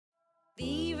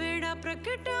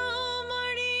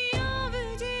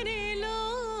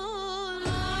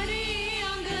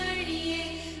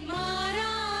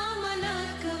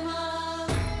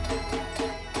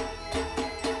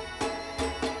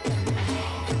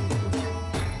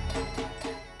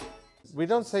We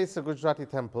don't say it's a Gujarati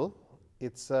temple,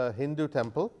 it's a Hindu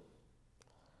temple,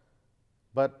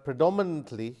 but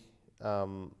predominantly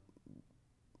the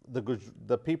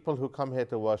people who come here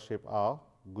to worship are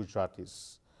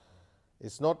Gujaratis.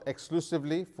 It's not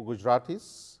exclusively for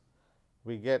Gujaratis.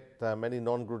 We get many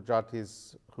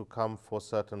non-Gujaratis who come for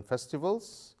certain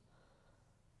festivals.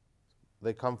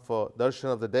 They come for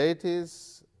darshan of the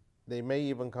deities. They may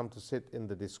even come to sit in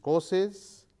the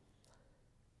discourses.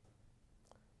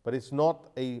 But it's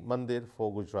not a mandir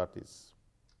for Gujaratis.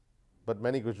 But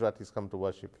many Gujaratis come to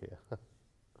worship here.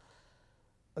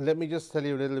 Let me just tell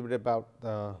you a little bit about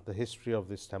the history of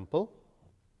this temple.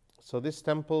 So this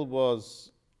temple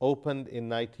was opened in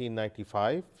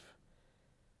 1995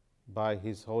 by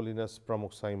His Holiness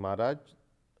Pramukh Sai Maharaj,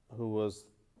 who was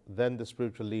then the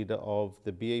spiritual leader of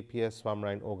the BAPS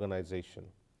Swaminarayan organization.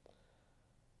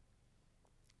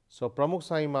 So Pramukh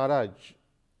Sai Maharaj,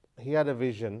 he had a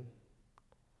vision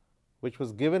which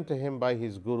was given to him by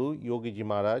his guru Yogiji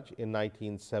Maharaj in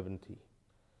 1970.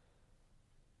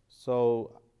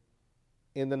 So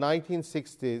in the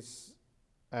 1960s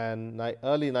and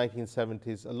early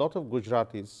 1970s, a lot of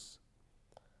Gujaratis,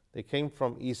 they came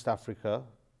from East Africa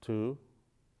to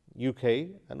UK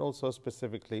and also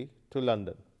specifically to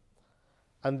London.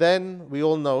 And then we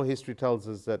all know, history tells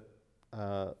us that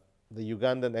the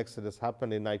Ugandan exodus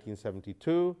happened in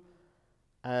 1972,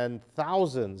 and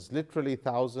thousands, literally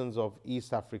thousands of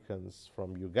East Africans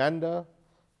from Uganda,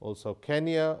 also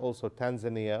Kenya, also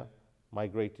Tanzania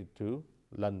migrated to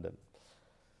London.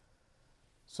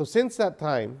 So since that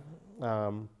time,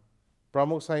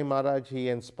 Pramukh Sai Maharaj, he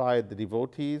inspired the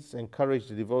devotees, encouraged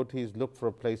the devotees, look for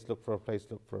a place, look for a place,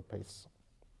 look for a place.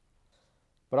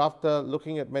 But after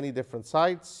looking at many different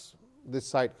sites, this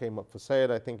site came up for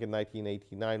sale, I think in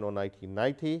 1989 or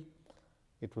 1990.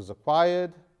 It was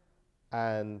acquired,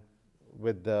 and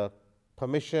with the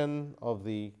permission of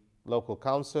the local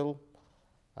council,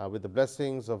 with the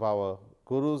blessings of our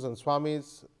gurus and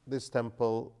swamis, this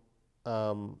temple,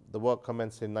 the work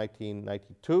commenced in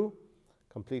 1992,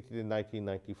 completed in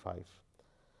 1995.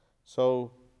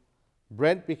 So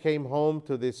Brent became home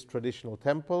to this traditional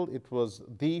temple. It was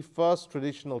the first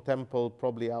traditional temple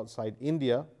probably outside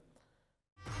India